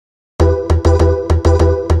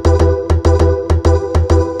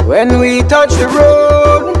When we touch the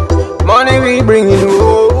road, money we bring it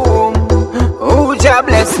home. Oh, Jah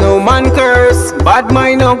bless, no man curse, bad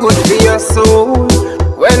mind no good for your soul.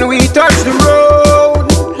 When we touch the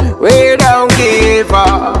road, we don't give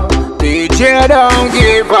up. DJ don't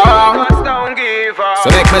give up. So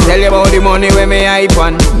make me tell you about the money when me hype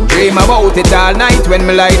on. Dream about it all night when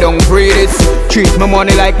me lie down, pray this. Treat my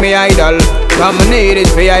money like me idol. Come need it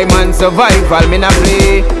for I man survival, me not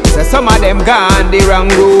play. So some of them gone the wrong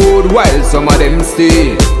road, while some of them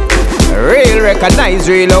stay. Real recognize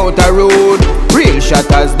real out a road, real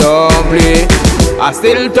shatters don't play. I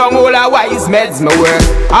still tongue all a wise meds, me work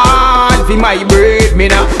hard for my bread. Me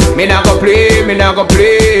nah go play, me nah go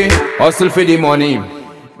play. Hustle for the money,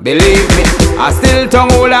 believe me. I still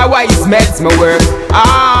tongue all a wise meds, me work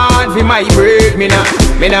hard for my bread. Me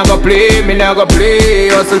nah go play, me nah go play.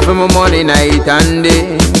 Hustle for my money night and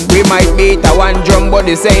day. We might beat a one drum, but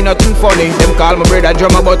they say nothing funny. Them call my brother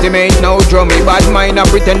drummer, but him ain't no drummy. Bad mind, I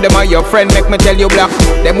pretend them are your friend. Make me tell you black,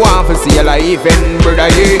 them want to see your life in,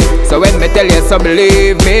 brother, yeah. So when me tell you so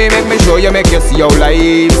believe me, make me show you, make you see your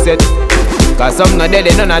life set. Cause some no dead,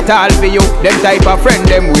 they none at all for you. Them type of friend,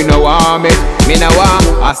 them we no want me. Me no want,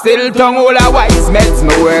 I still tongue all a wise meds,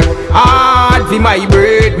 me work hard for my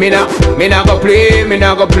bread. Me nah go play, me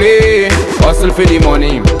nah go play. Hustle for the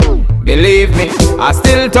money, believe me. I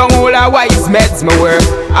still tongue all a wise meds, me work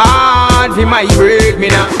hard for my bread.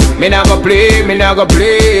 Me nah go play, me nah go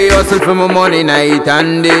play. Hustle for my money night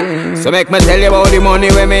and day. So make me tell you about the money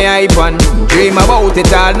when me hype on. Dream about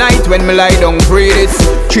it all night when me lie down, pray this.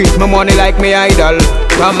 Treat my money like me idol.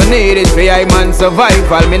 Come need it for I man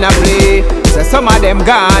survival, me nah play. So some of them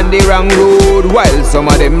gone the wrong road, while some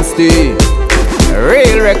of them stay.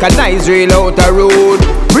 Real recognize real out a road,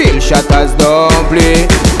 real shatters don't play.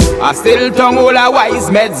 I still tongue all a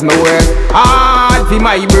wise meds, me work hard for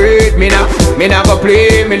my bread. Me nah go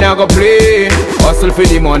play, me nah go play. Hustle for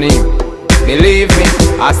the money, believe me.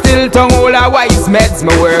 I still tongue all a wise meds,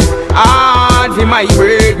 me work hard for my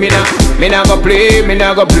bread. Me nah go play, me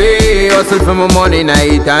nah go play. Hustle for my money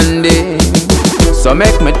night and day. So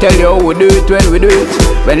make me tell you how we do it when we do it.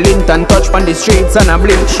 When Linton touch on the streets and a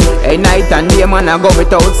bleach. A night and day man I go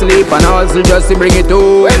without sleep and hustle just to bring it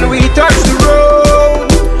home. When we touch the road,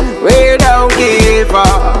 we don't give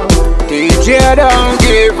up. DJ don't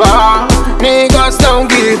give up. Negus don't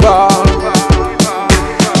give up.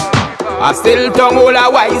 I still tongue all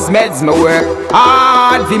a wise meds, me work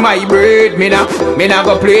hard for my bread. Me nah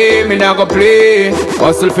go play, me nah go play.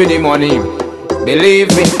 Hustle for the money,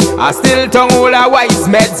 believe me. I still tongue all a wise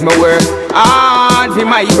meds, me work hard for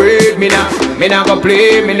my bread. Me nah go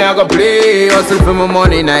play, me nah go play. Hustle for my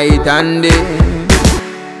money night and day.